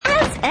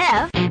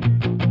F.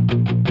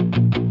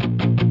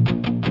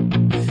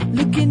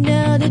 Looking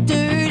out a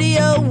dirty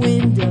old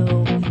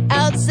window,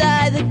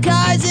 outside the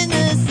cars in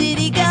the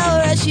city go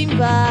rushing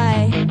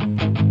by.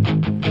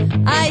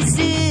 I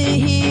sit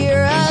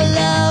here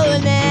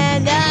alone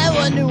and I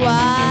wonder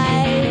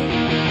why.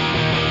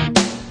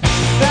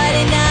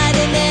 Friday night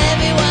and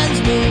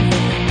everyone's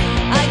moving,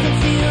 I can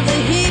feel the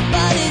heat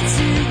but it's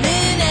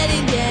soothing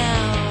heading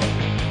down.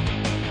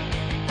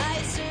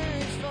 I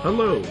search for...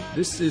 Hello,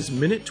 this is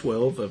Minute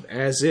 12 of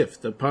As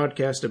If, the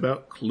podcast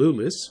about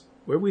Clueless,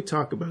 where we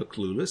talk about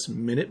Clueless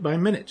minute by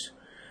minute.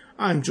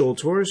 I'm Joel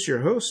Torres, your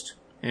host,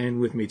 and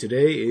with me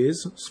today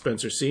is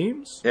Spencer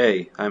Seams.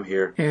 Hey, I'm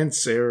here. And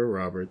Sarah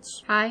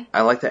Roberts. Hi.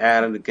 I like to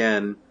add,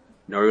 again,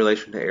 no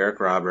relation to Eric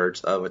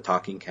Roberts of A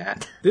Talking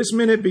Cat. This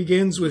minute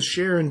begins with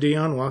Cher and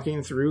Dion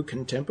walking through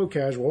Contempo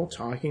Casual,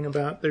 talking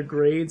about their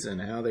grades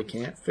and how they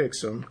can't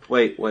fix them.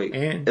 Wait.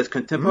 And, is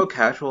Contempo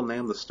Casual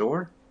name the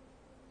store?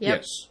 Yep.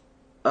 Yes.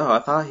 Oh, I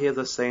thought he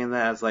was saying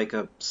that as like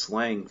a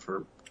slang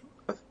for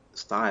a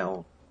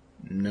style.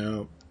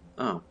 No.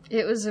 Oh.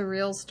 It was a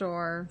real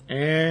store.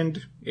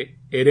 And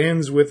it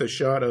ends with a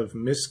shot of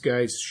Miss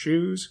Guy's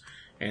shoes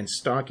and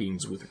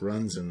stockings with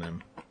runs in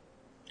them.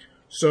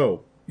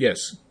 So,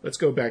 yes, let's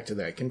go back to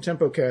that.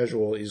 Contempo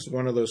Casual is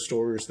one of those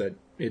stores that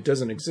it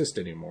doesn't exist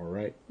anymore,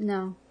 right?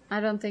 No, I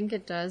don't think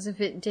it does. If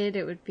it did,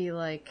 it would be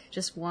like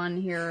just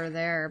one here or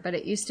there. But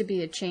it used to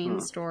be a chain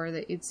store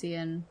that you'd see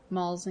in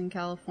malls in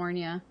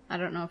California. I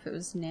don't know if it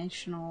was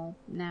nationwide.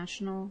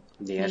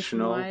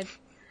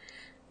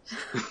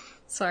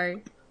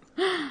 Sorry.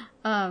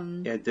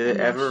 Yeah, did it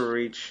ever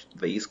reach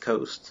the East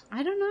Coast?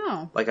 I don't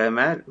know. Like, I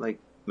imagine, like,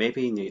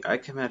 maybe, I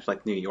can imagine,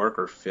 like, New York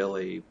or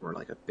Philly, or,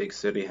 like, a big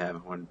city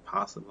having one,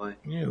 possibly.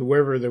 Yeah,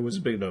 whoever there was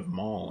a big enough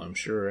mall, I'm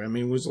sure. I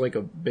mean, it was like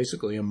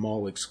basically a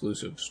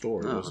mall-exclusive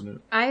store, wasn't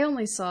it? I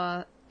only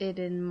saw it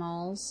in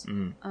malls.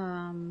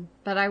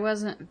 But I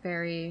wasn't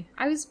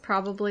I was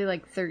probably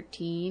like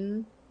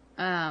 13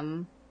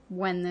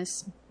 when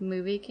this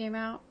movie came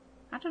out.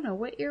 I don't know,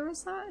 what year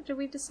was that? Did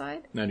we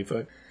decide?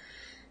 95.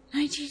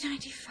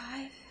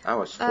 1995. I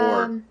was 4.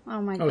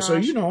 Oh my gosh. Oh, so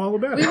you know all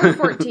about We it. were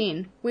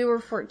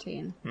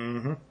 14.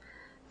 Mm-hmm.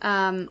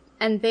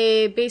 And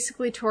they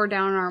basically tore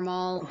down our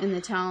mall in the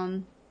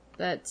town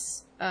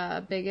that's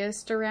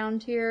biggest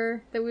around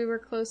here that we were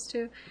close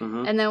to.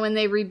 Mm-hmm. And then when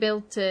they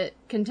rebuilt it,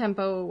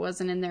 Contempo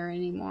wasn't in there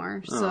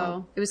anymore.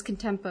 So it was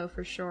Contempo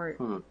for short.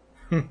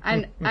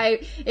 And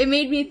it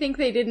made me think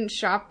they didn't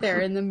shop there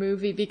in the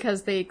movie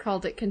because they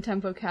called it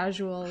Contempo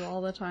Casual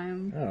all the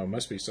time. Oh, it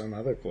must be some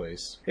other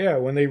place. Yeah,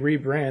 when they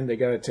rebrand, they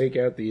gotta take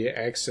out the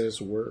excess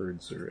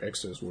words,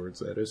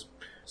 that is.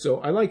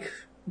 So I like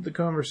the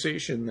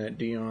conversation that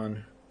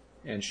Dion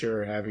and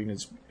Cher are having,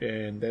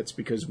 and that's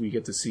because we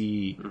get to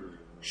see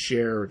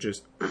Cher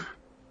just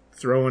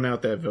throwing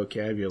out that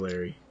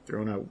vocabulary.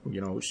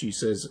 She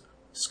says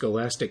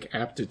scholastic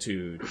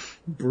aptitude,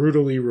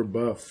 brutally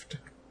rebuffed.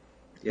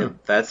 Yeah,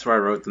 that's where I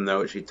wrote the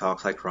note. She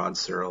talks like Rod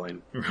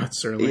Serling. Rod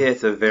Serling. Yeah,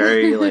 it's a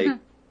very, like,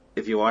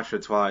 if you watch The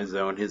Twilight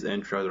Zone, his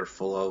intros are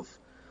full of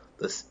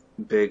this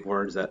big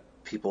words that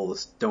people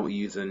just don't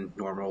use in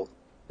normal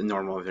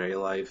everyday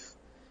life.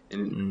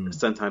 And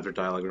sometimes her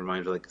dialogue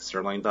reminds you of, like,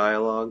 Serling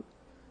dialogue.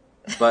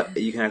 But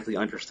you can actually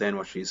understand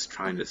what she's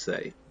trying to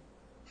say.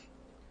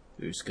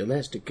 Her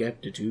scholastic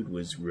aptitude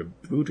was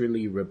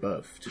brutally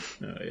rebuffed.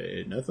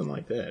 Nothing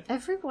like that.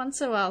 Every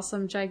once in a while,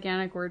 some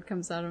gigantic word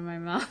comes out of my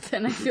mouth,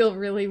 and I feel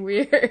really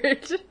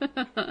weird.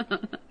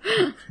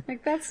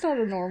 Like, that's not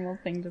a normal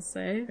thing to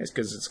say. That's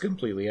because it's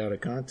completely out of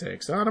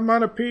context.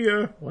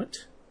 Onomatopoeia. What?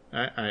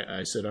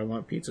 I said I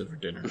want pizza for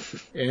dinner.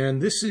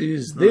 And this,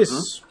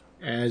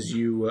 as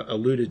you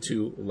alluded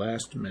to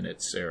last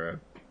minute, Sarah,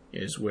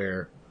 is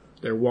where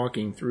they're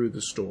walking through the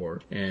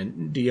store,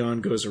 and Dion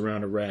goes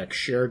around a rack.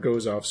 Cher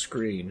goes off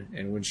screen,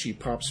 and when she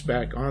pops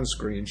back on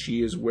screen,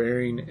 she is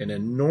wearing an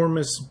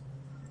enormous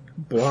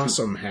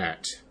Blossom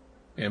hat.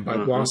 And by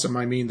Blossom,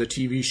 I mean the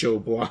TV show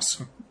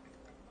Blossom.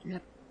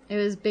 Yep. It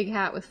was a big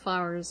hat with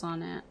flowers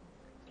on it.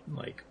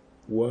 Like,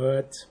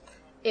 what?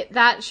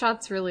 That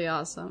shot's really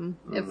awesome.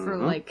 For,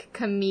 like,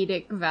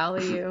 comedic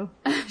value.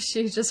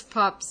 She just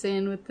pops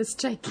in with this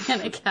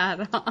gigantic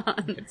hat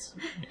on.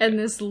 And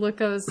this look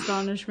of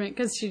astonishment,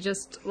 because she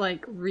just,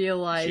 like,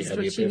 realized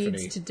what she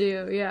needs to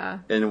do.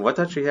 Yeah. And what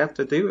does she have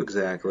to do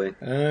exactly?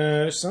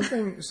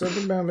 Something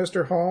about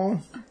Mr.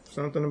 Hall.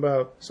 Something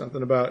about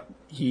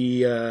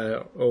he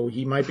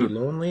might be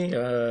lonely.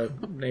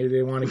 Maybe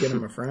they want to get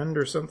him a friend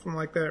or something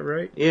like that,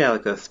 right? Yeah,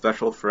 like a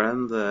special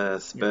friend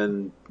to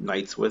spend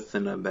nights with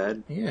in a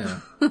bed. Yeah.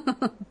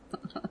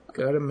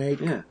 Gotta make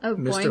Mr.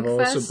 Hall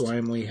Boinkfest?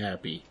 sublimely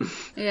happy.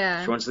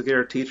 Yeah. She wants to get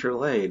her teacher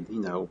laid.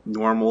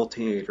 Normal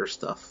teenager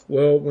stuff.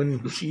 Well,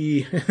 when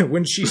she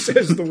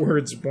says the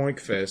words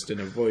Boinkfest in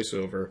a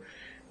voiceover,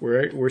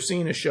 we're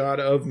seeing a shot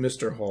of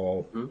Mr.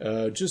 Hall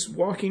just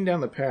walking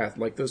down the path,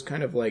 like those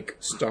kind of like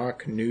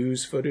stock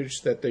news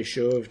footage that they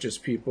show of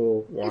just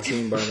people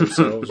walking by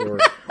themselves, or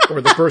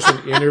the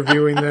person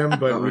interviewing them,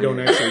 but we don't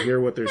actually hear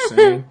what they're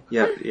saying.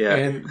 Yeah.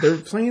 And they're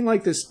playing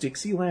like this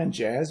Dixieland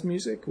jazz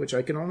music, which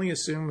I can only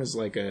assume is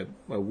like a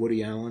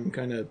Woody Allen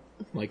kind of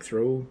like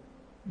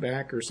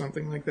throwback or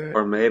something like that.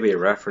 Or maybe a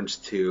reference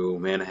to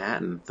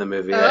Manhattan, the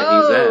movie that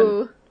he's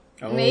in.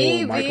 Oh,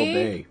 maybe. Michael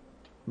Bay.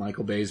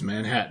 Michael Bay's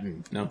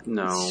Manhattan. No.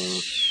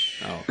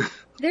 Oh.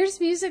 There's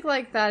music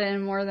like that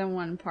in more than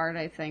one part,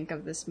 I think,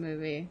 of this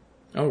movie.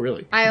 Oh,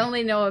 really? I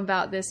only know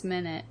about this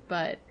minute,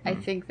 but I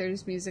think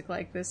there's music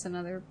like this in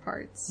other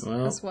parts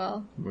as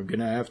well. We're going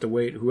to have to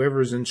wait.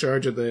 Whoever's in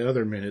charge of the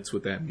other minutes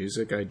with that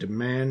music, I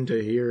demand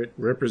to hear it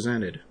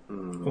represented,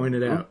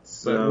 pointed out.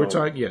 But we're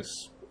talking,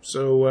 yes.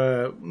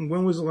 So,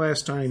 when was the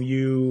last time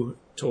you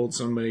told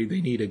somebody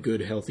they need a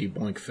good, healthy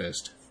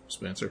Boinkfest,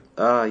 Spencer?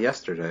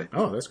 Yesterday.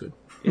 Oh, that's good.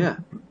 Yeah.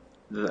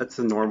 That's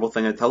a normal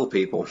thing I tell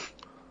people.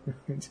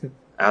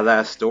 Out of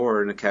that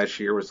store, and the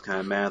cashier was kind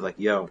of mad, like,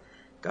 yo, you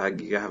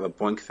gotta have a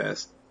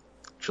Boinkfest.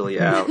 Chill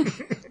you out.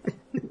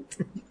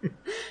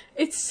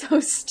 It's so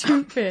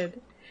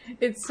stupid.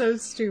 It's so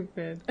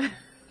stupid.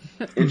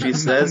 And she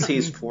says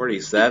he's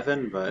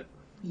 47, but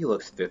he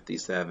looks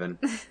 57.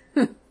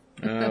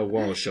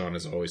 Wallace Shawn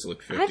has always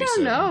looked 57. I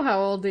don't know how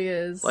old he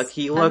is. Like,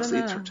 he looks,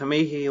 to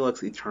me, he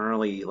looks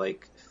eternally,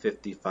 like,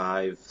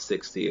 55,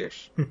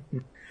 60-ish.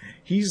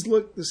 He's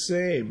looked the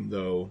same,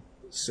 though,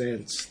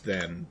 since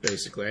then,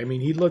 basically. I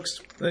mean, he looks...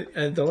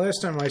 the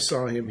last time I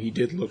saw him, he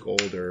did look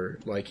older.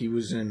 Like, he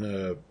was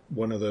in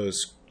one of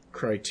those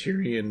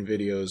Criterion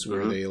videos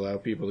where they allow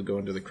people to go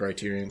into the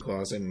Criterion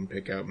closet and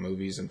pick out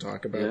movies and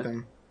talk about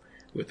them,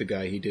 with the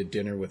guy he did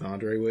Dinner with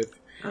Andre with.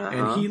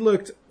 And he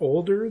looked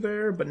older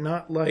there, but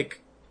not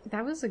like...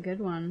 That was a good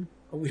one.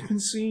 We've been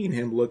seeing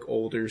him look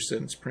older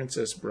since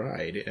Princess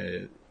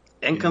Bride.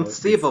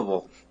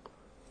 Inconceivable.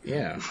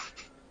 Yeah.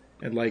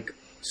 And, like,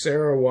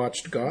 Sarah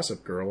watched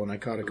Gossip Girl, and I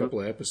caught a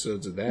couple of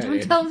episodes of that.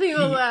 Don't tell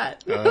people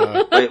that.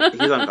 Wait,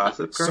 he's on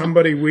Gossip Girl?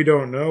 Somebody we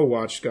don't know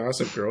watched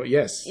Gossip Girl.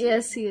 Yes.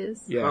 Yes, he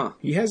is. Yeah. Huh.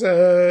 He has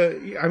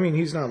I mean,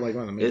 he's not, like,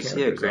 one of the main Is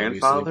characters. he a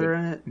grandfather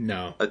in it?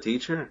 No. A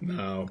teacher?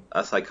 No.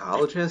 A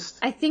psychologist?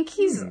 I think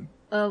he's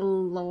a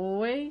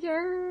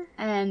lawyer,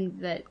 and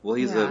that... Well,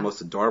 he's the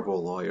most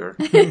adorable lawyer.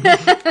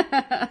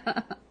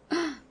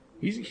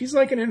 He's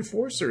like an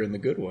enforcer in The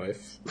Good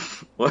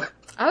Wife. What?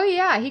 Oh,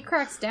 yeah, he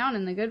cracks down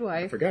in The Good I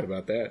Wife. forgot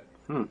about that.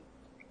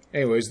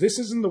 Anyways, this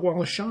isn't the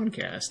Wallace Shawn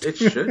cast. It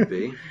should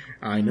be.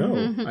 I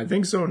know. I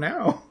think so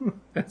now.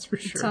 That's for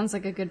sure. Sounds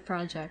like a good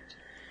project.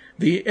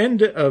 The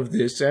end of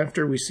this,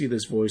 after we see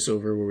this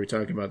voiceover where we're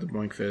talking about the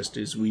Boinkfest,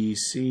 is we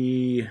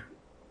see...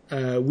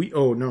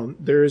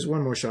 there is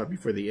one more shot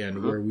before the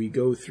end where we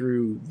go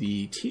through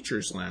the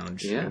teacher's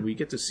lounge. Yeah. And we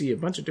get to see a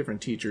bunch of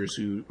different teachers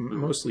who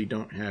mostly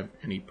don't have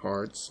any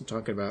parts.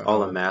 Talking about All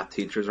the math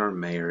teachers are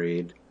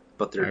married,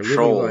 but they're really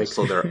trolls,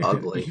 so they're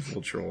ugly.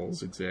 Evil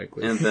trolls,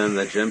 exactly. And then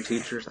the gym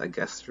teachers, I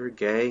guess they're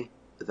gay.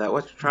 Is that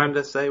what you're trying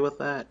to say with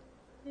that?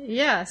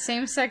 Yeah,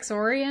 same-sex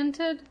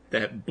oriented.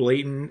 That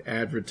blatant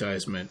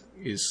advertisement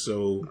is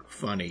so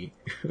funny.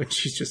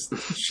 She She's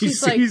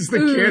sees like,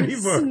 the candy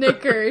bar.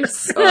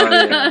 Snickers. Oh,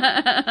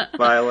 yeah.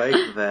 But I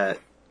like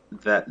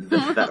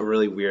that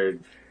really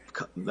weird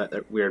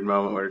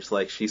moment where it's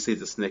like she sees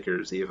the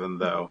Snickers even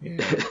though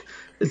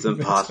it's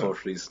impossible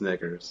for these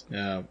Snickers.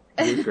 No,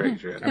 Great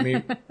joke. I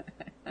mean,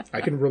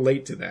 I can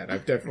relate to that.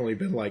 I've definitely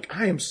been like,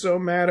 I am so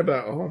mad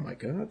about, oh my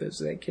god, there's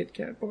that Kit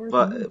Kat bar.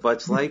 But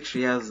it's like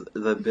she has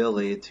the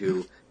ability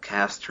to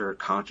cast her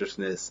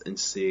consciousness and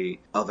see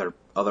other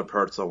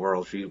parts of the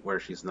world where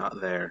she's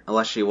not there.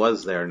 Unless she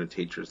was there in the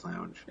teacher's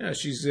lounge. Yeah,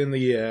 she's in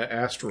the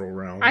astral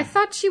realm. I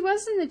thought she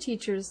was in the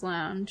teacher's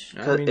lounge.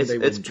 I mean, It's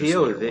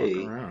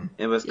POV.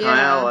 It was kind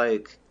of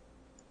like,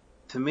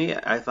 to me,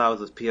 I thought it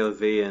was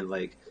POV and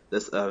like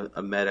this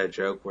a meta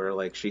joke where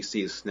like she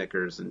sees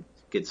Snickers and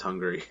gets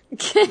hungry.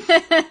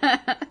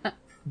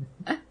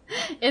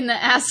 In the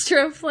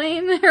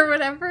astroplane or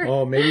whatever.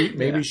 Oh,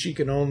 maybe she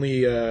can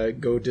only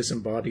go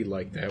disembodied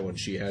like that when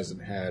she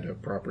hasn't had a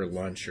proper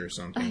lunch or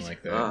something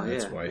like that. Oh,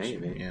 That's yeah, why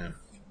maybe.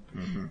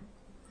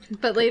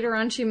 But later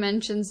on she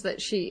mentions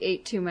that she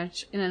ate too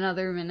much in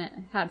another minute,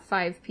 had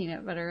 5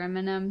 peanut butter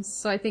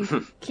M&Ms. So I think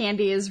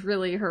candy is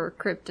really her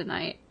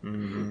kryptonite.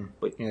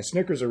 Yeah,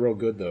 Snickers are real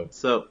good though.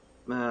 So,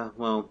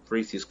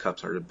 Reese's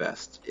cups are the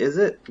best. Is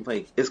it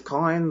is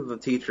calling the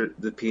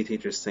PE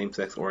teacher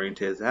same-sex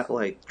oriented? Is that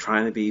like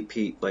trying to be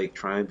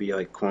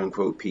quote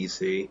unquote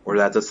PC, or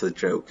that's just a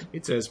joke?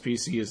 It's as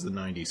PC as the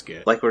 '90s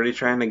get. Like, were they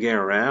trying to get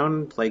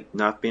around like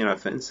not being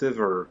offensive,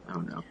 or I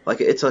don't know?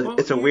 Like, it's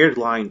a weird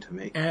line to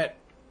me. At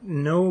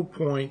no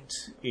point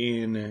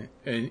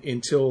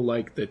until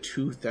like the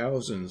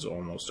 2000s,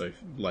 almost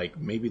like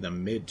maybe the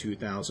mid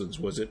 2000s,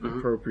 was it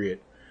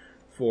appropriate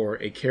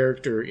for a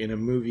character in a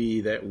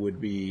movie that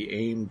would be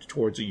aimed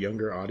towards a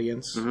younger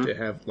audience to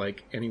have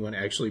like anyone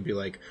actually be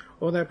like,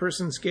 oh, that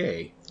person's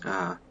gay.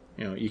 You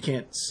know, you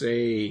can't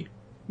say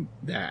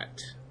that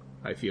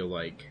I feel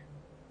like.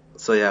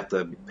 So you have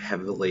to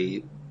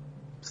heavily,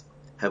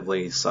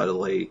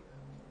 subtly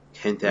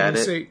hint at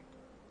it.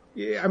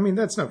 Yeah, I mean,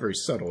 that's not very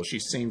subtle.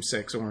 She's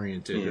same-sex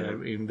oriented. Yeah. I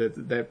mean,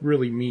 that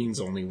really means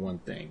only one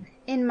thing.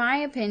 In my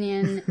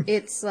opinion,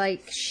 it's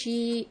like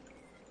she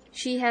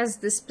has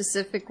this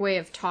specific way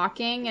of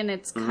talking, and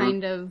it's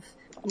kind of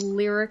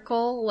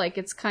lyrical. Like,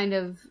 it's kind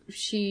of,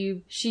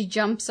 she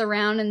jumps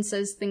around and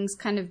says things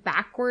kind of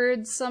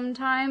backwards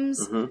sometimes.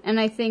 And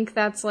I think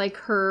that's like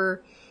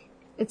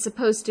it's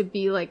supposed to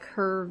be like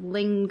her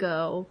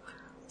lingo.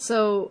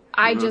 So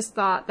I just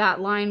thought that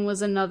line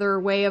was another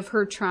way of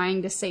her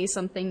trying to say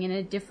something in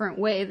a different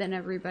way than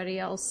everybody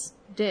else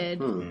did.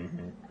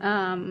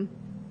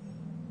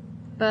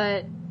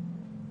 But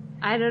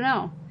I don't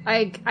know.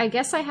 I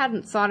guess I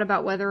hadn't thought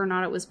about whether or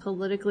not it was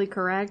politically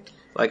correct.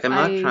 Like, I'm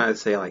not trying to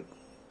say, like,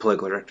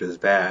 politically correct is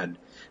bad.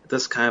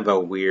 It's kind of a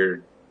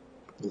weird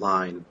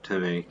line to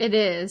me. It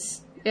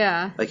is,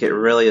 yeah. Like, it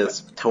really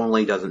is,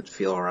 totally doesn't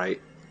feel right.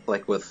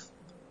 Like, I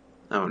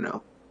don't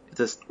know. It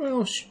just,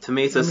 to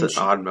me, it's just an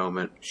odd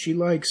moment. She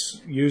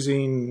likes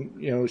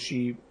using,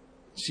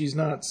 she's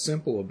not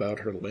simple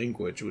about her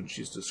language when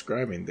she's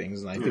describing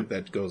things, and I think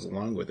that goes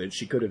along with it.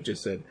 She could have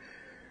just said,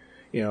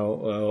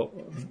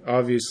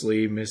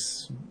 obviously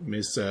Miss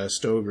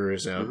Stoger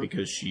is out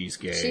because she's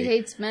gay. She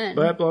hates men.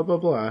 Blah, blah, blah,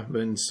 blah.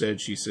 But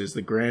instead she says,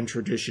 the grand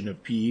tradition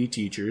of PE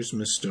teachers,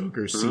 Miss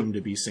Stoger, seem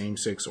to be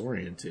same-sex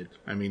oriented.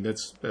 I mean,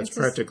 that's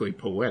practically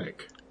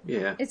poetic.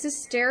 Yeah. It's a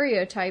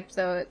stereotype,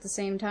 though, at the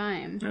same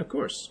time. Of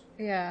course.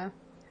 Yeah.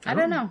 I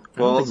don't know.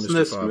 Well, isn't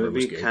this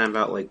movie kind of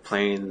about, like,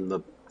 playing the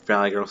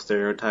Valley Girl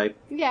stereotype?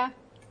 Yeah.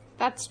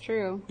 That's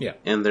true. Yeah.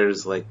 And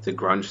there's, like, the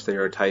grunge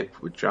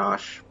stereotype with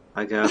Josh,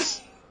 I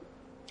guess.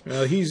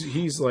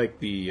 He's like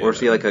the... or is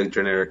he like a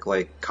generic,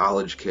 like,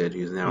 college kid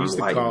who's now He's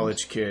enlightened? the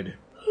college kid.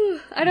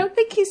 I don't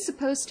think he's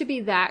supposed to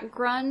be that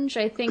grunge.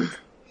 I think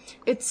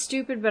it's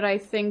stupid, but I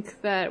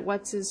think that,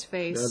 what's his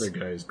face? The other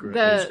guy's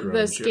grunge.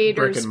 The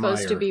skater's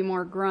supposed to be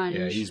more grunge.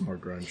 Yeah, he's more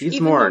grunge. He's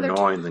more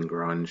annoying than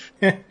grunge.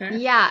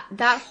 Yeah,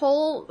 that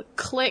whole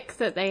clique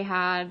that they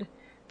had,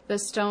 the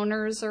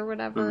stoners or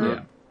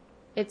whatever,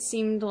 it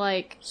seemed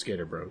like...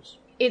 Skater Bros.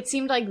 It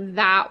seemed like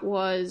that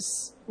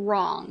was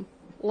wrong.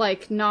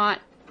 Like, not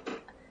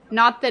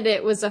that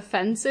it was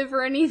offensive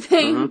or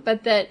anything,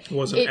 but that it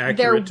wasn't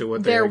accurate to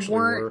what they actually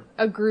were. There weren't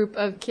a group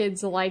of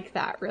kids like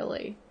that,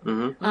 really.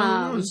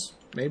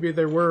 Maybe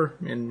there were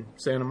in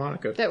Santa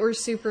Monica. That were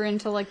super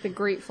into, like, the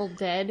Grateful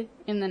Dead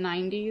in the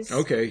 90s.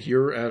 Okay,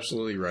 you're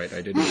absolutely right.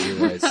 I didn't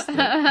realize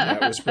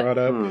that was brought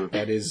up.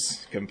 That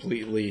is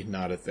completely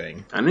not a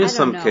thing. I knew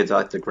some kids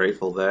like the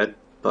Grateful Dead,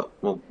 but,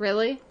 well...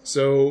 Really?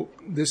 So,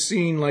 this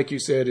scene, like you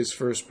said, is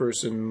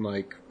first-person,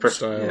 like,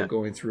 style,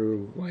 going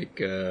through, like,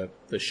 the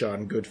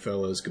Sean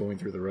Goodfellas going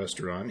through the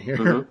restaurant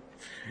here.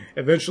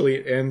 Eventually,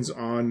 it ends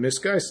on Miss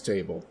Guy's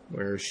table,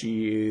 where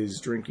she is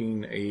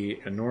drinking a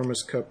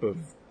enormous cup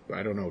of,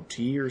 I don't know,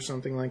 tea or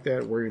something like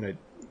that, wearing a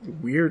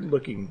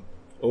weird-looking,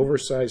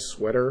 oversized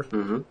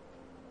sweater.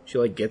 She,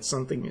 like, gets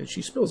something, and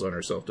she spills on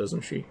herself,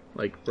 doesn't she?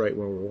 Like, right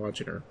when we're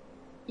watching her.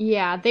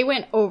 Yeah, they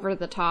went over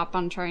the top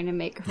on trying to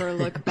make her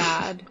look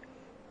bad.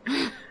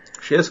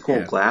 She has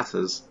cool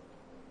glasses.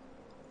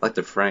 Like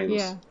the frames.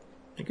 Yeah.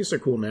 I guess they're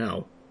cool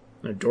now.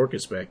 They're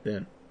Dorcas back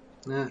then.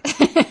 Yeah.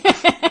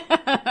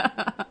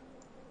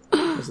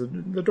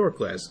 The dork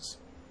glasses.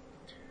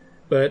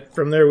 But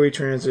from there we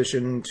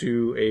transition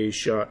to a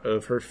shot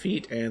of her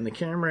feet, and the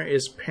camera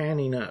is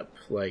panning up.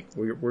 Like,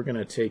 we're going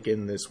to take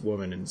in this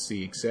woman and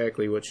see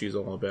exactly what she's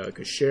all about.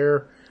 Because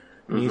Cher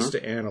needs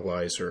to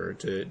analyze her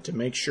to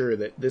make sure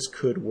that this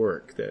could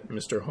work, that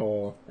Mr.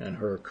 Hall and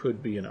her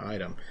could be an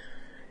item.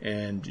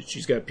 And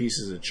she's got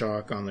pieces of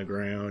chalk on the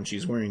ground.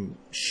 She's wearing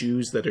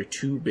shoes that are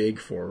too big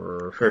for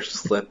her. Her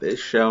slip is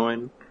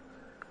showing.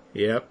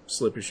 Yep,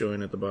 slip is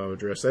showing at the bottom of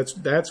the dress.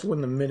 That's when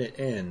the minute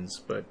ends,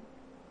 but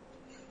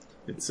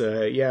it's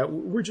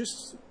we're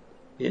just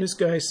Miss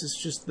Geist is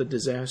just the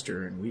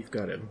disaster, and we've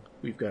got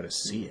to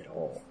see it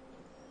all.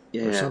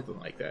 Yeah. Or something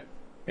like that.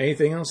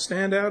 Anything else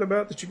stand out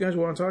about that you guys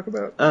want to talk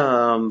about?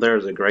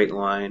 There's a great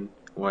line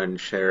when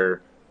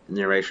Cher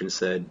narration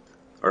said,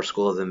 "Our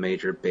school is a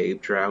major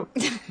babe drought."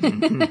 But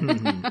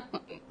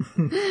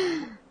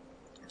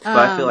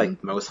I feel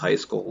like most high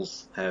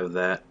schools have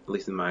that, at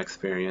least in my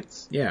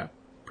experience. Yeah,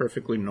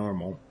 perfectly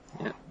normal.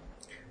 Yeah.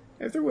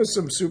 If there was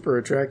some super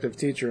attractive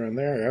teacher in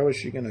there, how was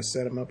she going to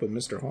set him up with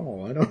Mr.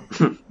 Hall? I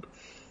don't...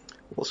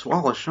 Well,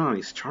 Swallow Sean,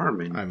 he's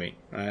charming. I mean,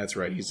 that's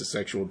right. He's a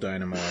sexual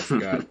dynamo. I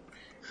forgot.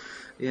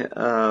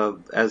 Yeah,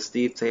 as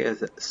Steve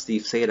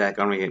Sadak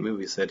on Renegade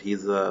Movie said,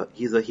 he's a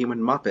human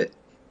Muppet.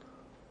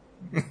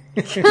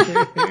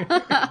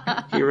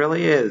 He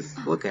really is.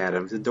 Look at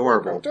him; he's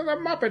adorable. Welcome to the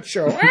Muppet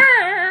Show.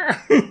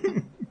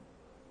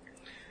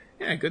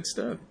 Yeah, good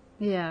stuff.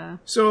 Yeah.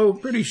 So,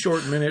 pretty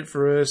short minute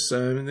for us.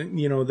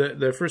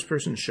 The first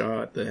person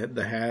shot,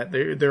 the hat.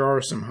 There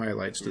are some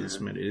highlights to this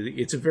minute.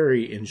 It's a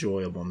very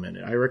enjoyable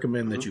minute. I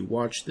recommend that you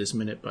watch this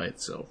minute by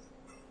itself.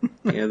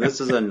 Yeah, this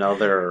is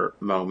another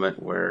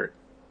moment where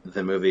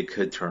the movie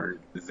could turn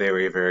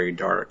very, very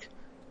dark.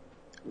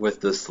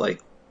 with this,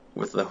 like,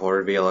 with the whole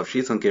reveal of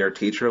she's gonna get her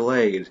teacher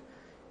laid.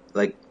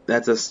 Like,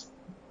 that's just,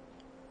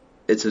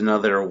 it's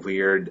another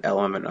weird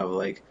element of,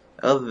 like,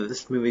 oh,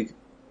 this movie,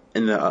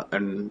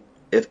 and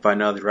if by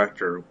another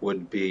director,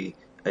 would be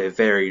a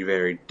very,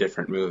 very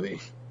different movie.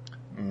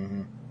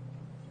 Mm-hmm.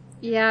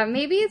 Yeah,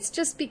 maybe it's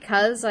just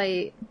because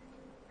I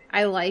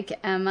like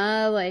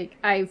Emma. Like,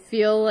 I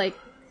feel like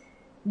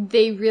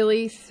they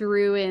really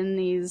threw in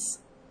these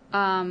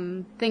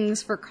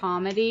things for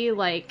comedy.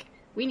 Like,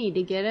 we need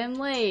to get him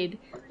laid.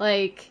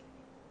 Like,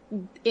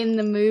 in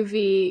the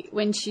movie,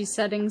 when she's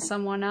setting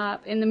someone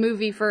up, in the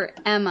movie for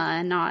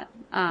Emma, not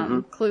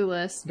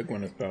Clueless. The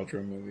Gwyneth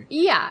Paltrow movie.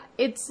 Yeah,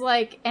 it's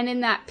like, and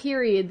in that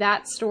period,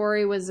 that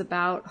story was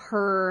about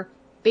her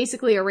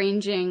basically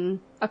arranging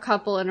a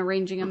couple and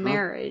arranging a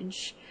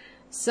marriage.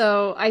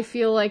 So I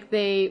feel like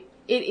it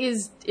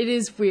is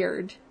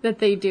weird that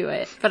they do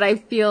it, but I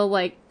feel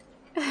like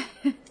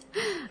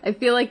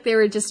they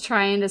were just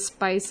trying to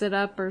spice it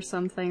up or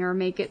something, or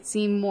make it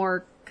seem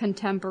more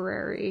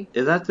contemporary.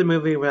 Is that the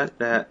movie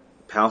that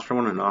Paltrow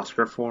won an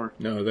Oscar for?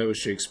 No, that was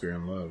Shakespeare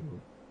in Love,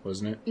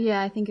 wasn't it?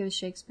 Yeah, I think it was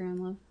Shakespeare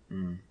in Love.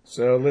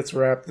 So let's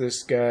wrap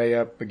this guy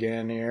up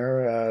again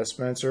here.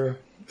 Spencer,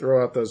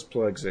 throw out those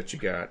plugs that you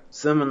got.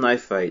 Cinema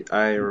Knife Fight.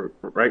 I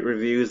write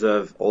reviews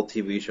of old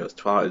TV shows,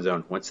 Twilight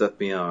Zone, One Step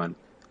Beyond,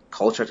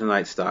 Culture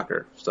Tonight,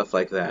 Stalker, stuff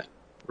like that.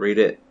 Read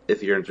it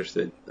if you're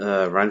interested.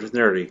 Rhymes with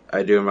Nerdy.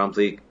 I do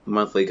a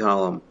monthly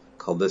column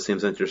called This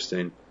Seems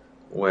Interesting,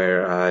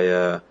 where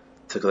I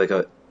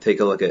take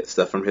a look at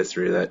stuff from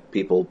history that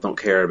people don't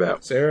care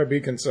about. Sarah,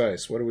 be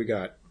concise. What do we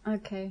got?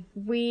 Okay.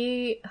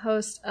 We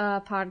host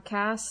a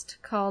podcast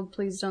called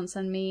Please Don't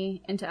Send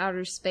Me Into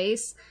Outer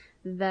Space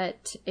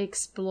that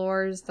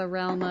explores the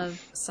realm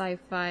of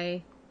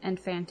sci-fi and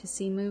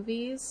fantasy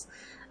movies.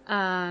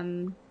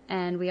 And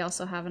we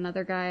also have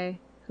another guy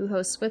who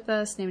hosts with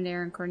us named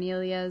Aaron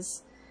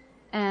Cornelius.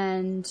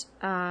 And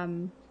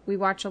we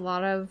watch a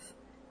lot of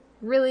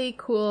really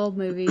cool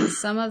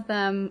movies. Some of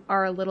them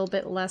are a little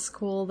bit less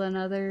cool than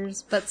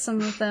others, but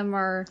some of them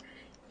are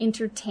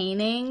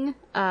entertaining.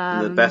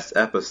 The best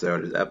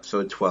episode is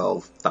episode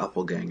 12,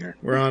 Doppelganger.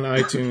 We're on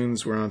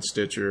iTunes, we're on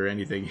Stitcher,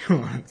 anything you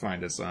want to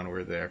find us on,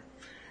 we're there.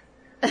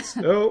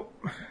 So,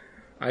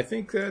 I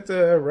think that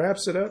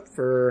wraps it up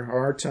for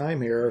our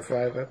time here, our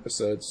 5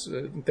 episodes.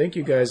 Thank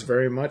you guys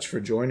very much for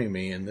joining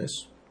me in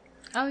this.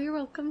 Oh, you're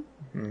welcome.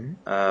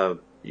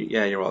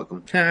 Yeah, you're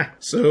welcome.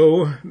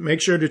 So,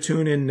 make sure to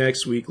tune in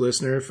next week,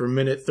 listener, for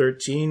Minute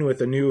 13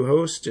 with a new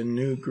host and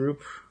new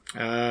group.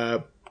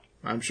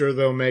 I'm sure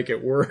they'll make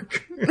it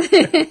work.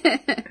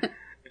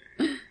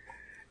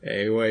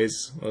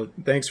 Anyways, well,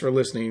 thanks for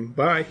listening.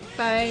 Bye.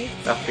 Bye.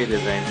 Auf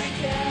Wiedersehen.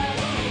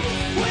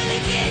 We're the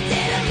kids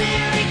in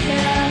America.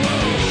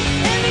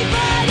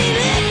 Everybody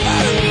lived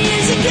for the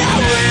music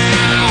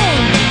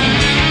around.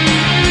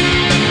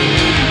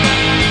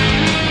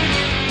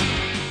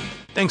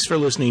 Thanks for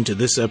listening to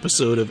this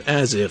episode of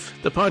As If,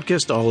 the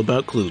podcast all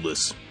about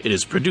Clueless. It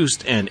is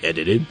produced and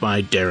edited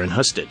by Darren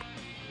Husted.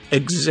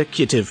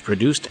 Executive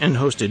produced and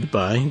hosted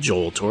by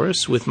Joel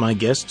Torres, with my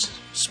guests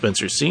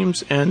Spencer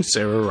Seams and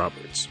Sarah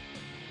Roberts.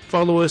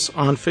 Follow us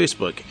on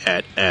Facebook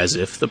at As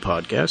If the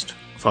Podcast.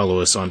 Follow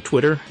us on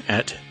Twitter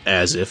at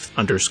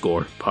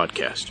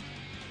asif_podcast.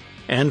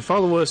 And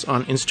follow us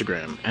on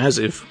Instagram, As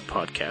If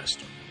Podcast.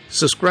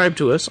 Subscribe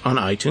to us on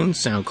iTunes,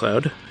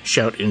 SoundCloud,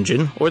 Shout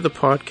Engine, or the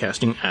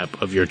podcasting app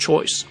of your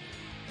choice.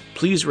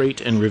 Please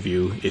rate and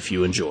review if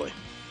you enjoy.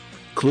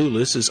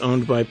 Clueless is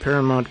owned by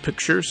Paramount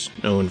Pictures.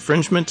 No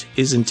infringement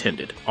is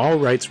intended. All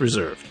rights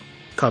reserved.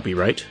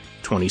 Copyright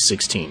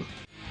 2016.